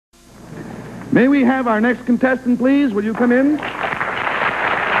May we have our next contestant, please? Will you come in?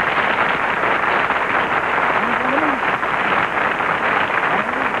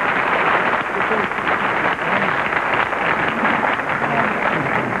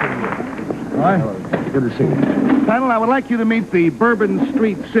 Good to see you. Panel, I would like you to meet the Bourbon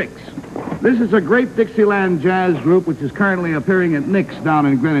Street Six. This is a great Dixieland jazz group which is currently appearing at Nick's down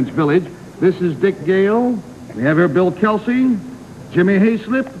in Greenwich Village. This is Dick Gail. We have here Bill Kelsey, Jimmy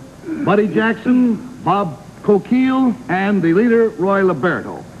Haislip, Buddy Jackson, Bob Coquille, and the leader, Roy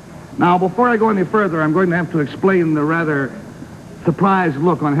Liberto. Now, before I go any further, I'm going to have to explain the rather surprised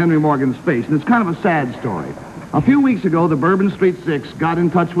look on Henry Morgan's face, and it's kind of a sad story. A few weeks ago, the Bourbon Street Six got in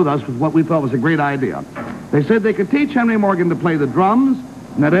touch with us with what we thought was a great idea. They said they could teach Henry Morgan to play the drums,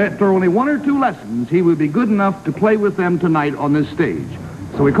 and that after only 1 or 2 lessons, he would be good enough to play with them tonight on this stage.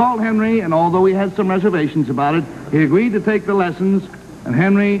 So we called Henry, and although he had some reservations about it, he agreed to take the lessons. And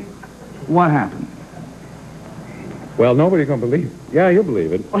Henry, what happened? Well, nobody's going to believe it. Yeah, you'll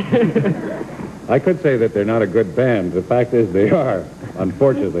believe it. I could say that they're not a good band. The fact is they are,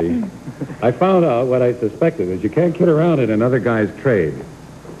 unfortunately. I found out what I suspected, is you can't kid around in another guy's trade.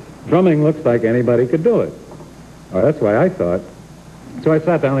 Drumming looks like anybody could do it. Oh, that's why I thought. So I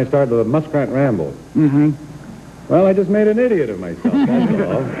sat down and I started the Muskrat Ramble. Mm-hmm. Well, I just made an idiot of myself, that's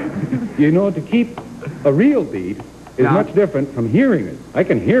all. You know, to keep a real beat is much different from hearing it. I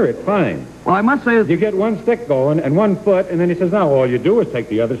can hear it fine. Well, I must say that you get one stick going and 1 foot, and then he says, now all you do is take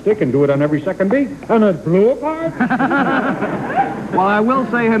the other stick and do it on every second beat, and it blew apart. Well, I will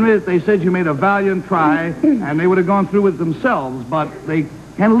say, Henry, that they said you made a valiant try, and they would have gone through with it themselves, but they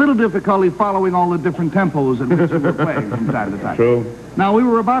had a little difficulty following all the different tempos at which you were playing from time to time. True. Now, we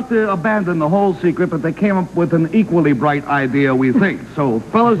were about to abandon the whole secret, but they came up with an equally bright idea, we think. So,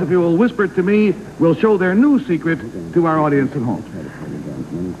 fellas, if you will whisper it to me, we'll show their new secret to our audience at home.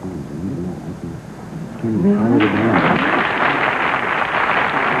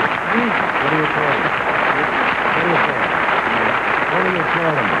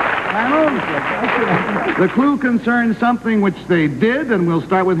 The clue concerns something which they did, and we'll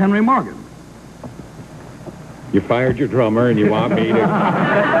start with Henry Morgan. You fired your drummer and you want me to...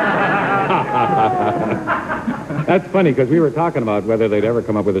 That's funny, because we were talking about whether they'd ever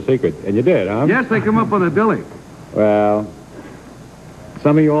come up with a secret, and you did, huh? Yes, they come up with a dilly. Well,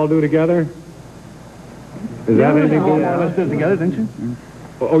 some of you all do together? Is that anything good? Let's do it together, didn't you?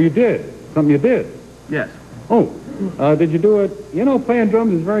 Oh, you did? Something you did? Yes. Oh, did you do it? You know, playing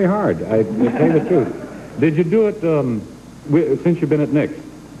drums is very hard. I tell you the truth. Did you do it since you've been at Nick's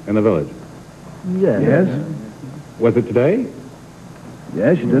in the village? Yes. Was it today?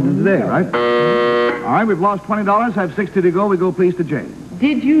 Yes, you did it today, right? All right, we've lost $20, have 60 to go. We go, please, to Jane.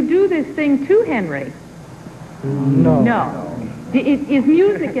 Did you do this thing too, Henry? No. No. Is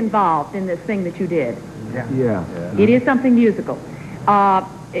music involved in this thing that you did? Yeah. It is something musical.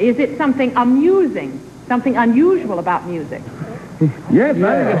 Is it something amusing, something unusual about music? Yes,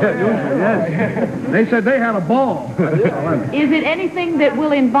 I think it's unusual, yes. They said they had a ball. Is it anything that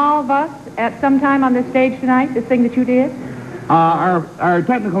will involve us at some time on this stage tonight, this thing that you did? Our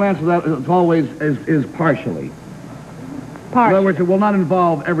technical answer to that is always is partially. In other words, it will not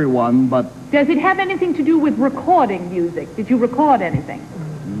involve everyone, but... Does it have anything to do with recording music? Did you record anything?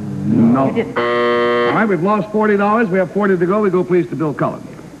 No. You didn't. All right, we've lost $40. We have 40 to go. We go, please, to Bill Cullen.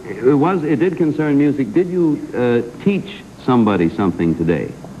 It did concern music. Did you teach somebody something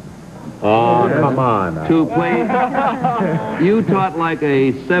today? Oh, come on. To play... You taught like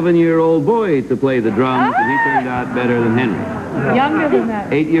a 7-year-old boy to play the drums, and he turned out better than Henry. Younger than that.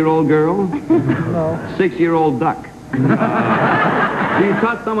 8-year-old girl? No. 6-year-old duck. So you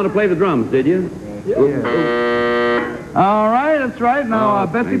taught someone to play the drums, did you? Yeah. All right, that's right. Now,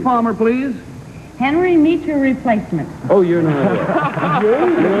 Betsy Palmer, please. Henry, meet your replacement. Oh, you're not...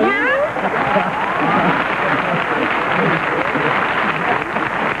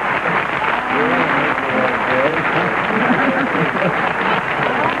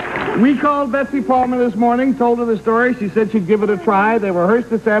 We called Betsy Palmer this morning, told her the story. She said she'd give it a try. They rehearsed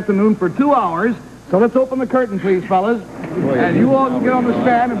this afternoon for 2 hours. So let's open the curtain, please, fellas. And you all can get on the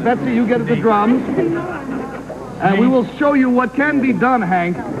stand, and Betsy, you get at the drums. And we will show you what can be done,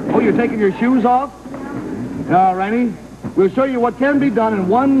 Hank. Oh, you're taking your shoes off? All righty. We'll show you what can be done in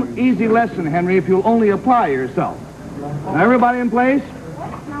one easy lesson, Henry, if you'll only apply yourself. Now, everybody in place?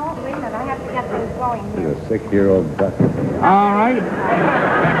 No, wait a minute. I have to get things going here. A 6-year-old duck. All right.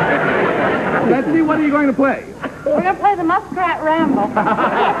 Betsy, what are you going to play? We're going to play the Muskrat Ramble.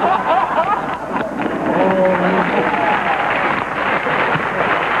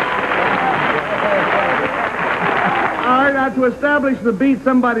 right, now to establish the beat,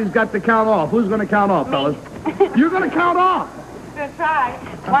 somebody's got to count off. Who's going to count off, fellas? You're going to count off. We'll try.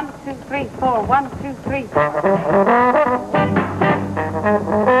 1, 2, 3, 4. 1, 2, 3.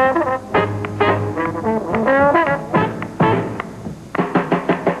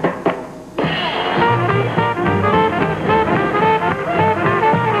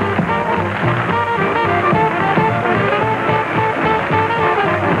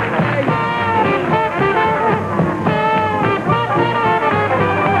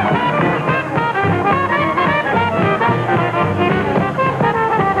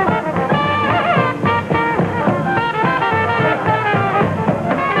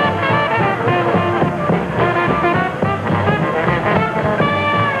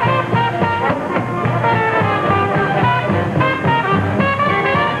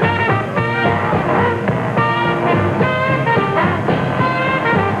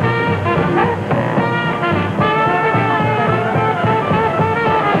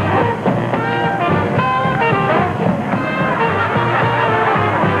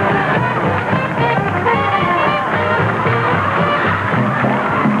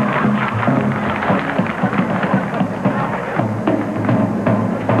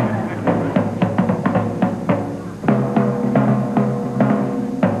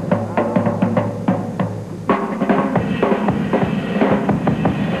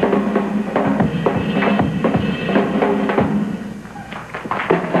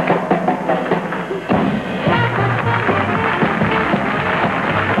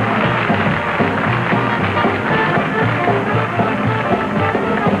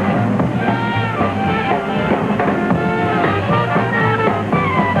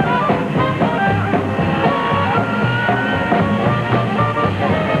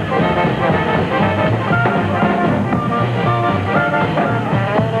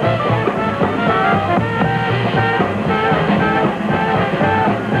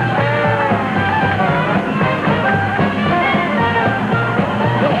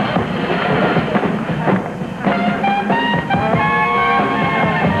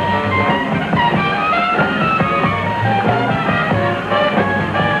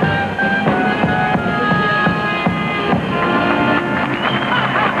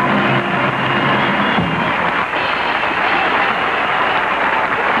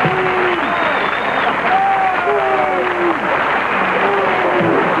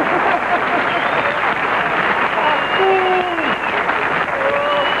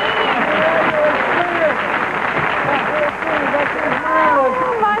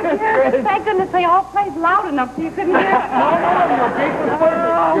 Thank goodness they all played loud enough so you couldn't hear it. No, your beat was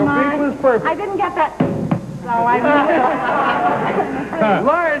perfect. Your beat was perfect. I didn't get that. So I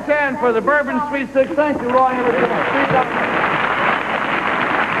Large hand for the Bourbon Street Six. Thank you, Roy Liberto.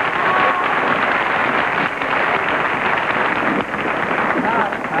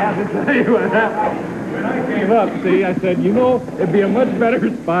 I have to tell you what happened. When I came up, see, I said, you know, it'd be a much better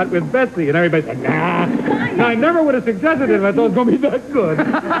spot with Betsy. And everybody said, nah. I never would have suggested it if I thought it was going to be that good.